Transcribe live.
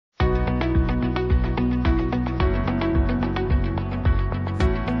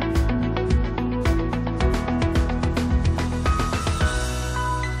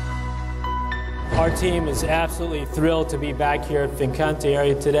Our team is absolutely thrilled to be back here at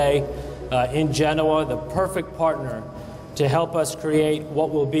Fincantieri today in Genoa, the perfect partner to help us create what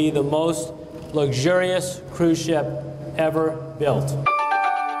will be the most luxurious cruise ship ever built.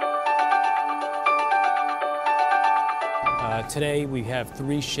 Today we have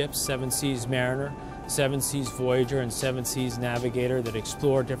 3 ships, 7 Seas Mariner, 7 Seas Voyager, and 7 Seas Navigator that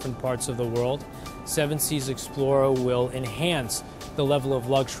explore different parts of the world. 7 Seas Explorer will enhance the level of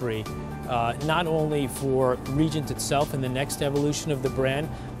luxury, not only for Regent itself and the next evolution of the brand,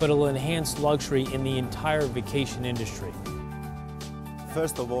 but it will enhance luxury in the entire vacation industry.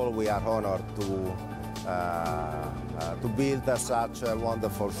 First of all, we are honored to build such a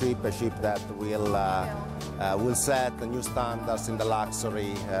wonderful ship, a ship that will set new standards in the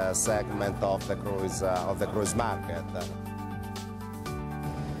luxury segment of the cruise market.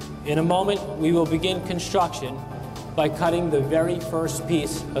 In a moment, we will begin construction by cutting the very first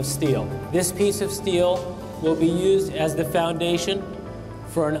piece of steel. This piece of steel will be used as the foundation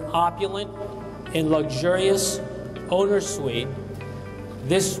for an opulent and luxurious owner's suite.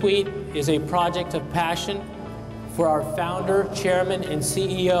 This suite is a project of passion for our founder, chairman, and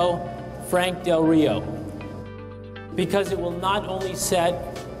CEO, Frank Del Rio, because it will not only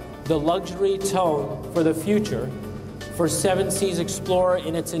set the luxury tone for the future for 7 Seas Explorer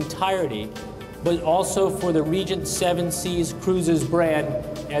in its entirety, but also for the Regent 7 Seas Cruises brand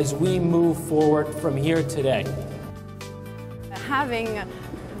as we move forward from here today. Having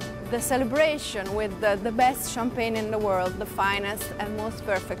the celebration with the best champagne in the world, the finest and most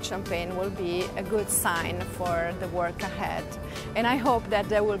perfect champagne, will be a good sign for the work ahead. And I hope that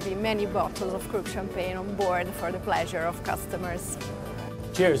there will be many bottles of Krug champagne on board for the pleasure of customers.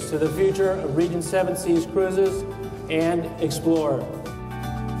 Cheers to the future of Regent 7 Seas Cruises and Explorer.